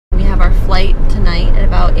our flight tonight at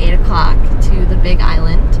about 8 o'clock to the Big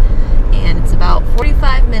Island, and it's about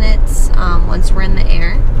 45 minutes once we're in the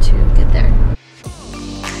air to get there.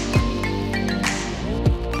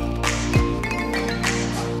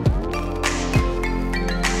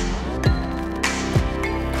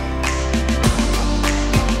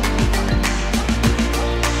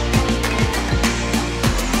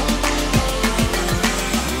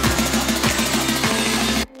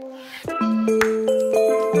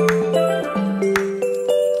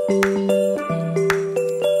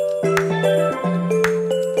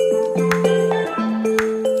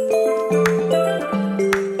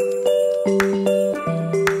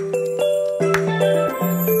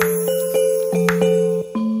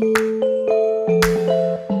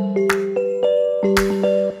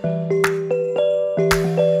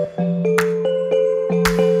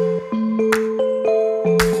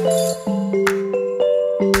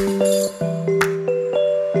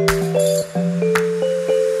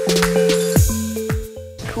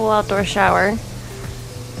 Outdoor shower.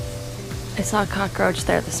 I saw a cockroach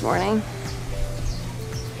there this morning.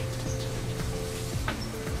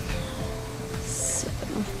 So.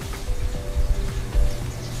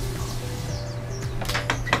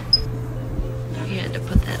 We had to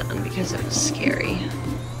put that on because it was scary.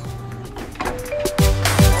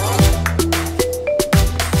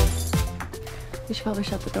 We should probably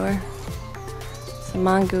shut the door so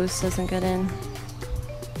mongoose doesn't get in.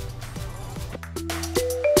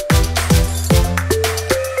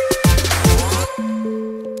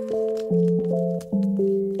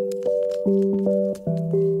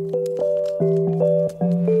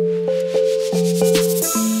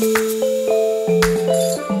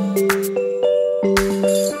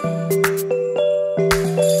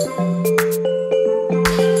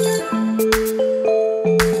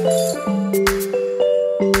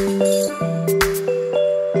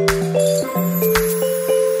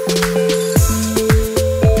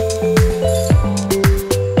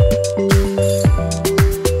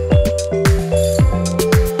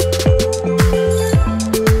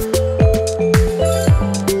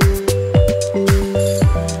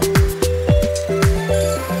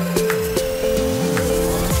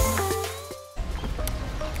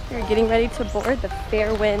 Getting ready to board the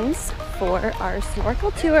fair winds for our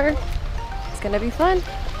snorkel tour. It's gonna be fun.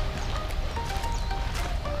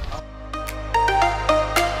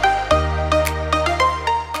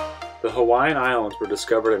 The Hawaiian Islands were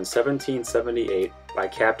discovered in 1778 by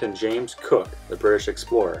Captain James Cook, the British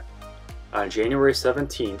explorer. On January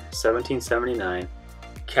 17, 1779,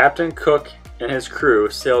 Captain Cook and his crew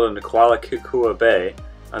sailed into Kealakekua Bay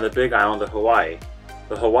on the Big Island of Hawaii.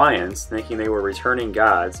 The Hawaiians, thinking they were returning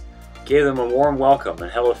gods, gave them a warm welcome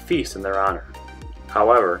and held a feast in their honor.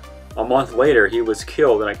 However, a month later he was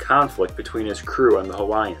killed in a conflict between his crew and the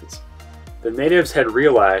Hawaiians. The natives had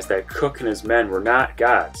realized that Cook and his men were not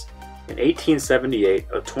gods. In 1878,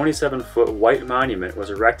 a 27-foot white monument was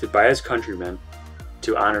erected by his countrymen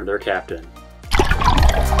to honor their captain.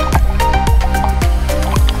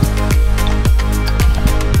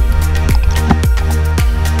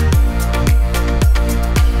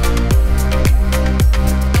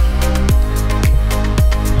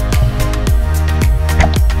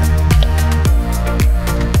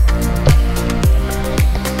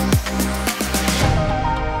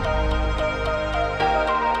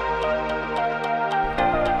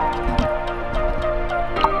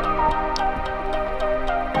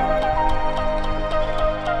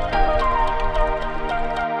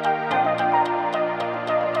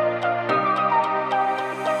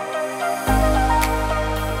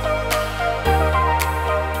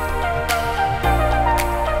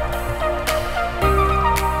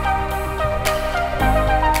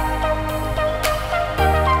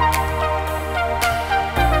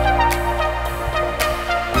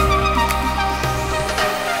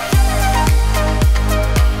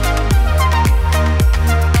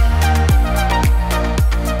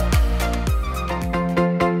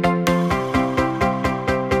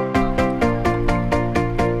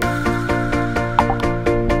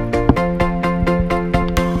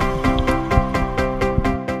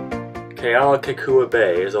 Kealakekua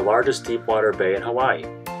Bay is the largest deepwater bay in Hawaii.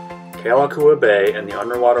 Kealakekua Bay and the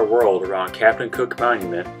underwater world around Captain Cook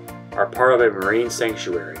Monument are part of a marine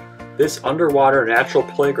sanctuary. This underwater natural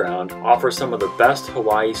playground offers some of the best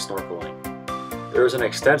Hawaii snorkeling. There is an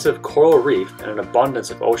extensive coral reef and an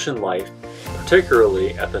abundance of ocean life,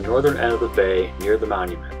 particularly at the northern end of the bay near the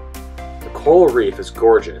monument. The coral reef is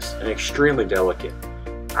gorgeous and extremely delicate,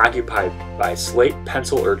 occupied by slate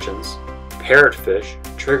pencil urchins, parrotfish,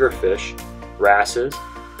 triggerfish, wrasses,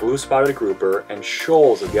 blue-spotted grouper, and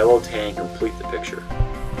shoals of yellow tang complete the picture.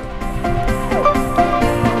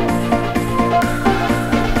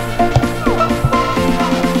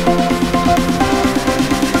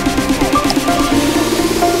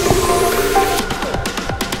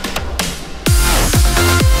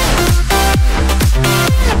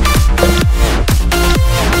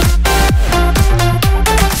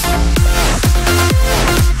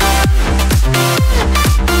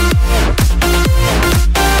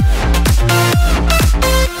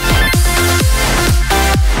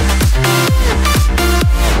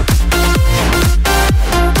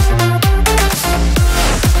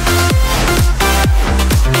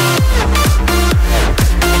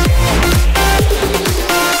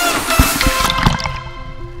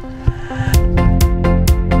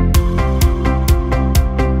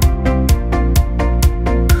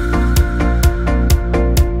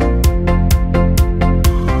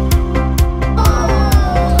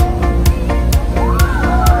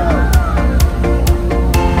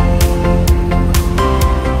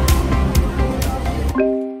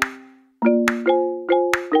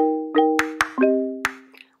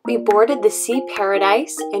 boarded the Sea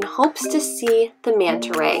Paradise in hopes to see the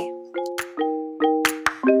manta ray.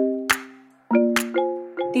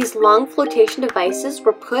 These long flotation devices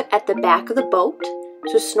were put at the back of the boat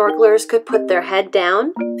so snorkelers could put their head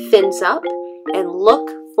down, fins up, and look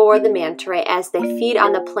for the manta ray as they feed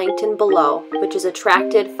on the plankton below, which is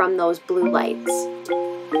attracted from those blue lights.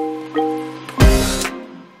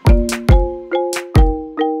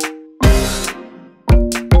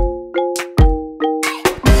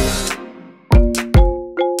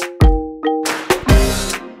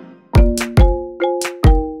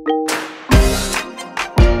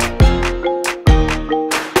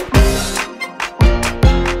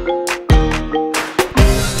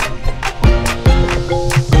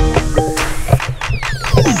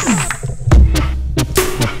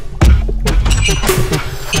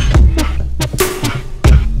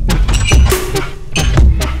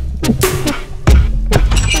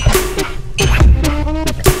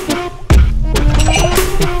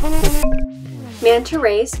 Manta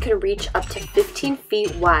rays can reach up to 15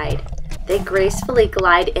 feet wide. They gracefully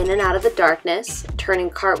glide in and out of the darkness, turning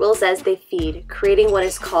cartwheels as they feed, creating what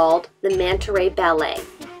is called the manta ray ballet.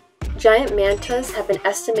 Giant mantas have an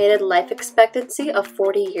estimated life expectancy of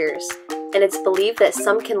 40 years, and it's believed that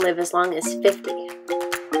some can live as long as 50.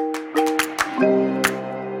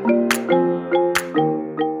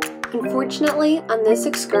 Unfortunately, on this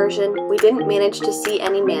excursion, we didn't manage to see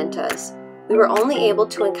any mantas. We were only able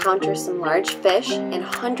to encounter some large fish and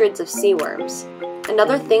hundreds of sea worms.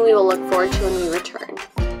 Another thing we will look forward to when we return.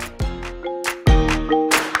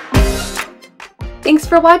 Thanks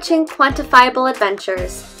for watching Quantifiable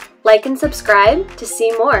Adventures. Like and subscribe to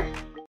see more.